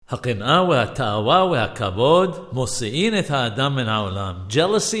הקנאה והתאווה והכבוד מוציאים את האדם מן העולם.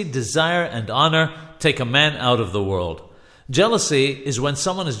 Jealousy, desire, and honor take a man out of the world. Jealousy is when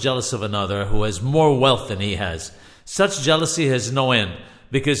someone is jealous of another who has more wealth than he has. Such jealousy has no end,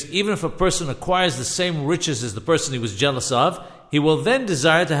 because even if a person acquires the same riches as the person he was jealous of, he will then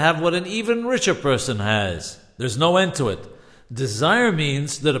desire to have what an even richer person has. There's no end to it. Desire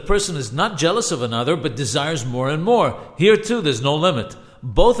means that a person is not jealous of another, but desires more and more. Here too, there's no limit.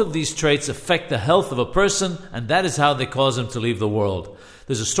 Both of these traits affect the health of a person, and that is how they cause him to leave the world.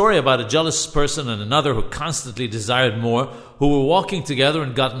 There's a story about a jealous person and another who constantly desired more, who were walking together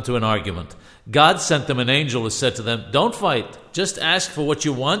and got into an argument. God sent them an angel who said to them, "Don't fight, just ask for what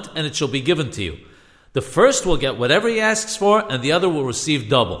you want and it shall be given to you." The first will get whatever he asks for and the other will receive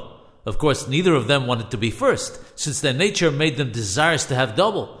double. Of course, neither of them wanted to be first, since their nature made them desirous to have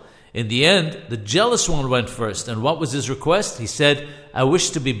double. In the end, the jealous one went first, and what was his request? He said, "I wish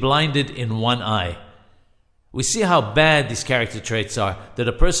to be blinded in one eye." We see how bad these character traits are, that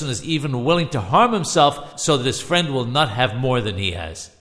a person is even willing to harm himself so that his friend will not have more than he has.